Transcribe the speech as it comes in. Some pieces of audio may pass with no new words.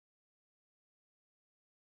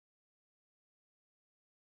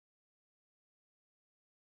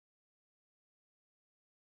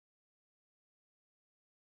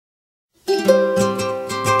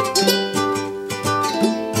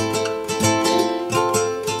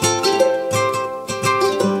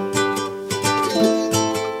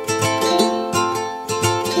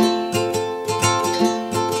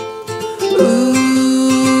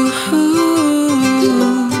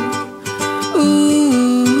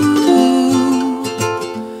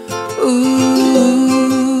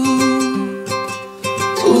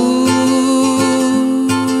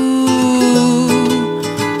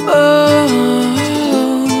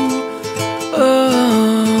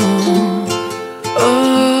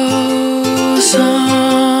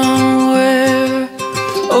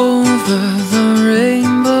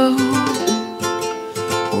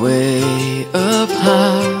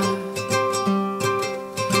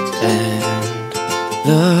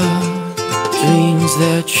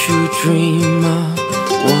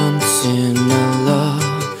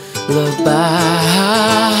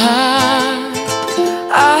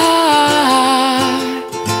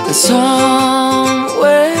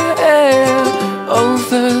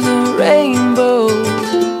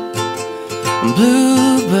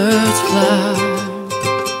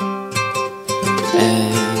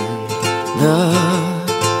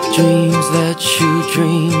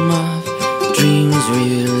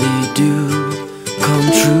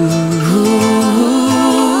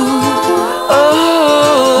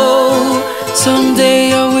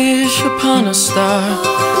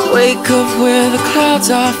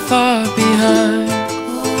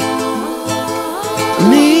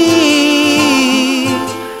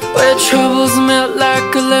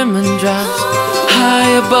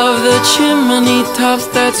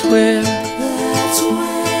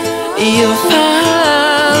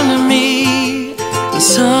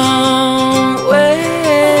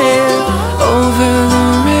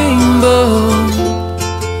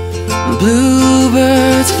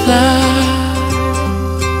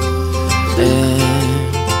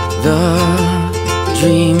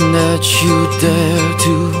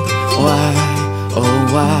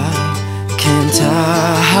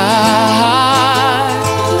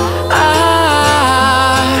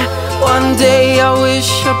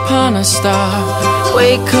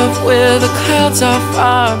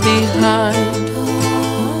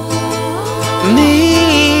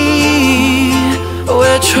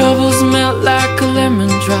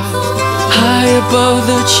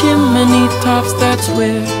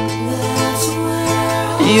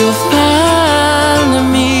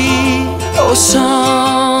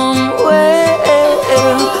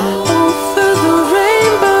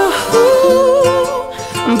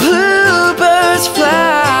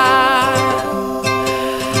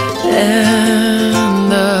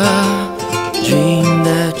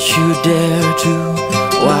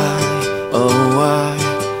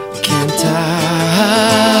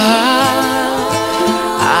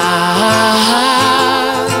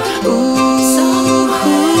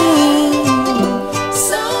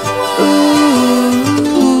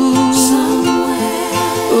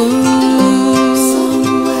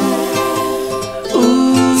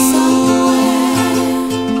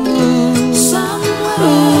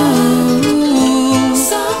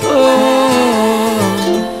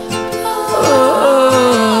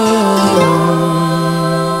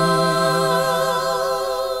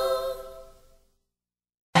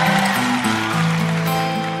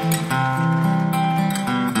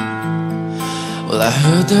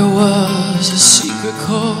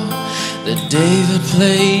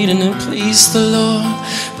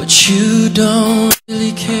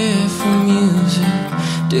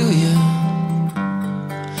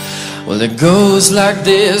Like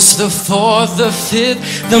this, the fourth, the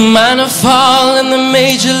fifth, the minor fall and the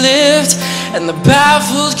major lift, and the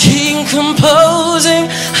baffled king composing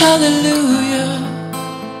hallelujah,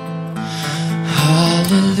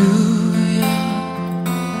 hallelujah,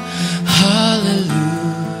 hallelujah,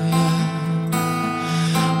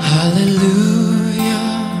 hallelujah,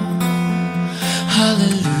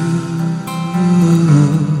 hallelujah.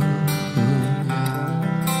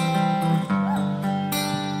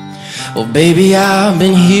 Well, baby, I've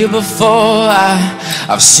been here before.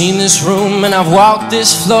 I've seen this room and I've walked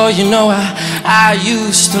this floor. You know, I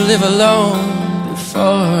used to live alone before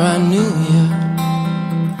I knew you.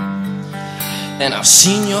 And I've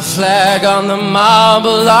seen your flag on the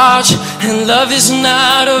marble arch. And love is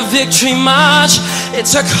not a victory march.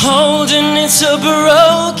 It's a cold and it's a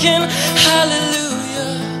broken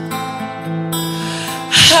hallelujah,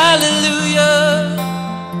 hallelujah,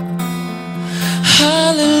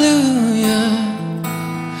 hallelujah,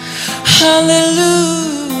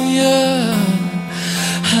 hallelujah,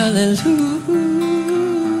 hallelujah.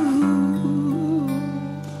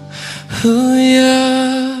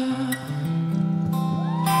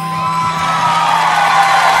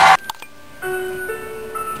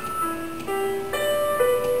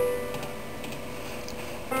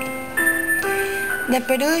 The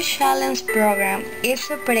PErU Challenge program is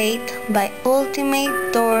operated by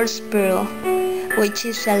Ultimate Tours Peru, which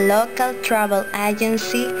is a local travel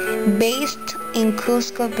agency based in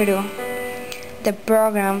Cusco, Peru. The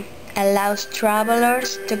program allows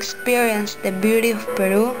travelers to experience the beauty of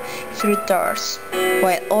Peru through tours,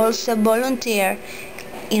 while also volunteer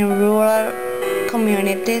in rural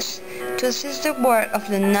communities to assist the work of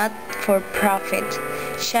the not-for-profit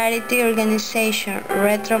charity organization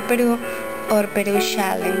Retro Peru or PErU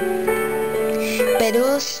Challenge.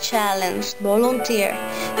 PErU's Challenge volunteer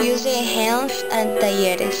use their hands and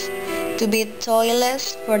talleres to build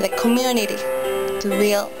toilets for the community, to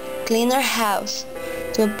build cleaner house,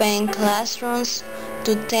 to paint classrooms,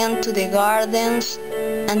 to tend to the gardens,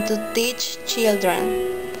 and to teach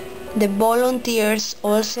children. The volunteers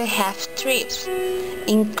also have trips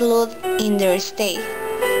included in their stay,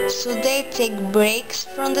 so they take breaks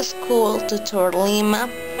from the school to tour Lima,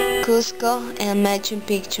 Cusco, and Machu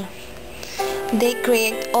Picchu. They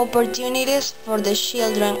create opportunities for the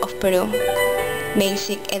children of Peru,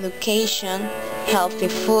 basic education, healthy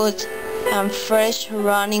food, and fresh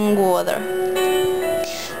running water.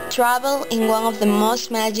 Travel in one of the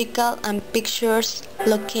most magical and picturesque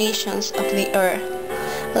locations of the earth.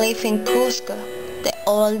 Live in Cusco, the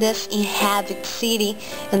oldest inhabited city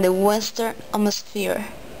in the Western Hemisphere.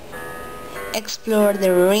 Explore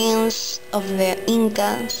the ruins of the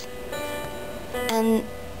Incas and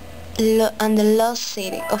the lost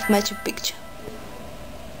city of Machu Picchu.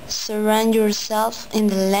 Surround yourself in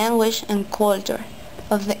the language and culture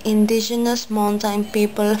of the indigenous mountain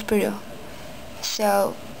people of Peru.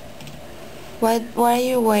 So, what are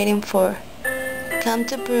you waiting for? Come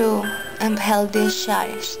to Peru and help these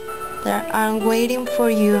charities that are waiting for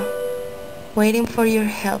you, waiting for your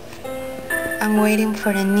help, and waiting for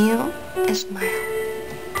a new smile.